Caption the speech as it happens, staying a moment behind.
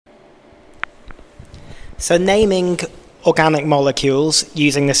So naming organic molecules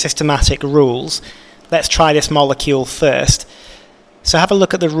using the systematic rules, let's try this molecule first. So have a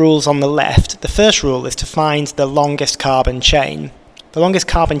look at the rules on the left. The first rule is to find the longest carbon chain. The longest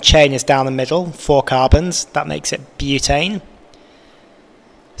carbon chain is down the middle, 4 carbons. That makes it butane.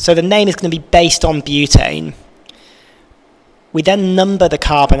 So the name is going to be based on butane. We then number the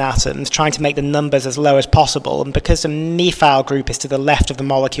carbon atoms, trying to make the numbers as low as possible, and because the methyl group is to the left of the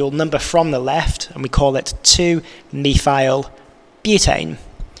molecule, number from the left, and we call it 2-methyl butane.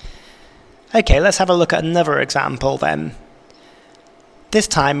 Okay, let's have a look at another example then. This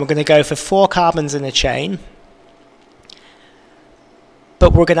time we're going to go for 4 carbons in a chain,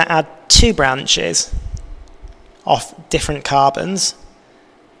 but we're going to add 2 branches of different carbons.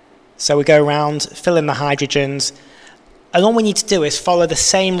 So we go around, fill in the hydrogens, and all we need to do is follow the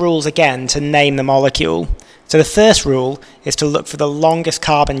same rules again to name the molecule. So the first rule is to look for the longest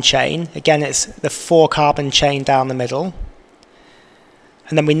carbon chain. Again, it's the 4 carbon chain down the middle.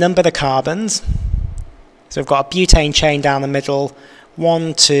 And then we number the carbons. So we've got a butane chain down the middle,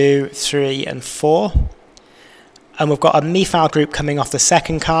 1, 2, 3, and 4. And we've got a methyl group coming off the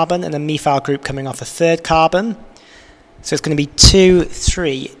second carbon and a methyl group coming off the third carbon. So it's going to be 2,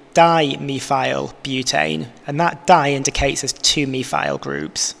 3, dimethyl butane, and that di indicates as 2 methyl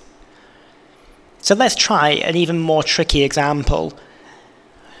groups. So let's try an even more tricky example.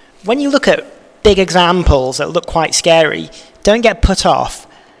 When you look at big examples that look quite scary, don't get put off.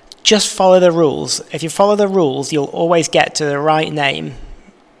 Just follow the rules. If you follow the rules, you'll always get to the right name.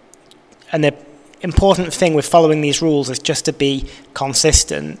 And the important thing with following these rules is just to be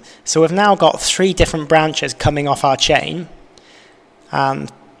consistent. So we've now got 3 different branches coming off our chain,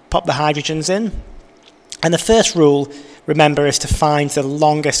 and pop the hydrogens in. And the first rule, remember, is to find the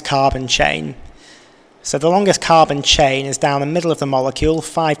longest carbon chain. So the longest carbon chain is down the middle of the molecule,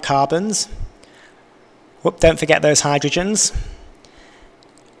 5 carbons. Whoop, don't forget those hydrogens.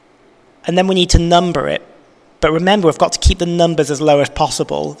 And then we need to number it. But remember, we've got to keep the numbers as low as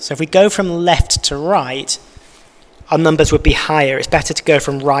possible. So if we go from left to right, our numbers would be higher. It's better to go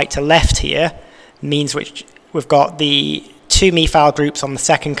from right to left here. Means we've got the 2 methyl groups on the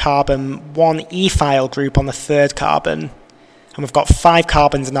second carbon, 1 ethyl group on the third carbon, and we've got 5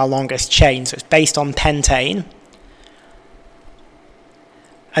 carbons in our longest chain, so it's based on pentane.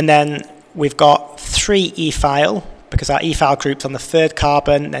 And then we've got 3 ethyl, because our ethyl group's on the third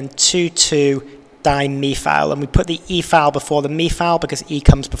carbon, and then 2,2-dimethyl, and we put the ethyl before the methyl because E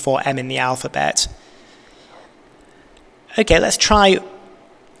comes before M in the alphabet. Okay, let's try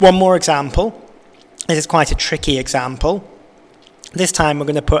one more example. This is quite a tricky example. This time we're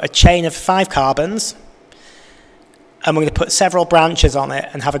going to put a chain of 5 carbons, and we're going to put several branches on it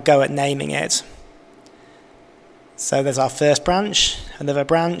and have a go at naming it. So there's our first branch, another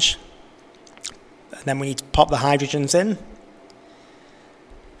branch, and then we need to pop the hydrogens in.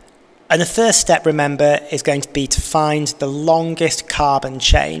 And the first step, remember, is going to be to find the longest carbon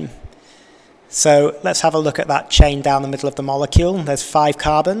chain. So let's have a look at that chain down the middle of the molecule. There's 5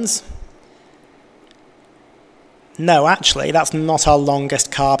 carbons. No, actually, that's not our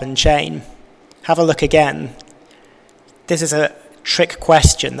longest carbon chain. Have a look again. This is a trick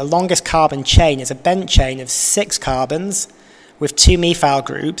question. The longest carbon chain is a bent chain of 6 carbons with 2 methyl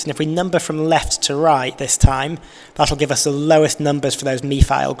groups, and if we number from left to right this time, that'll give us the lowest numbers for those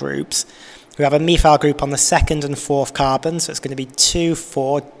methyl groups. We have a methyl group on the second and fourth carbon, so it's going to be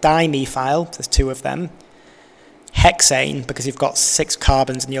 2,4-dimethyl, there's 2 of them. Hexane, because you've got 6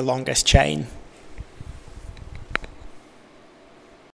 carbons in your longest chain.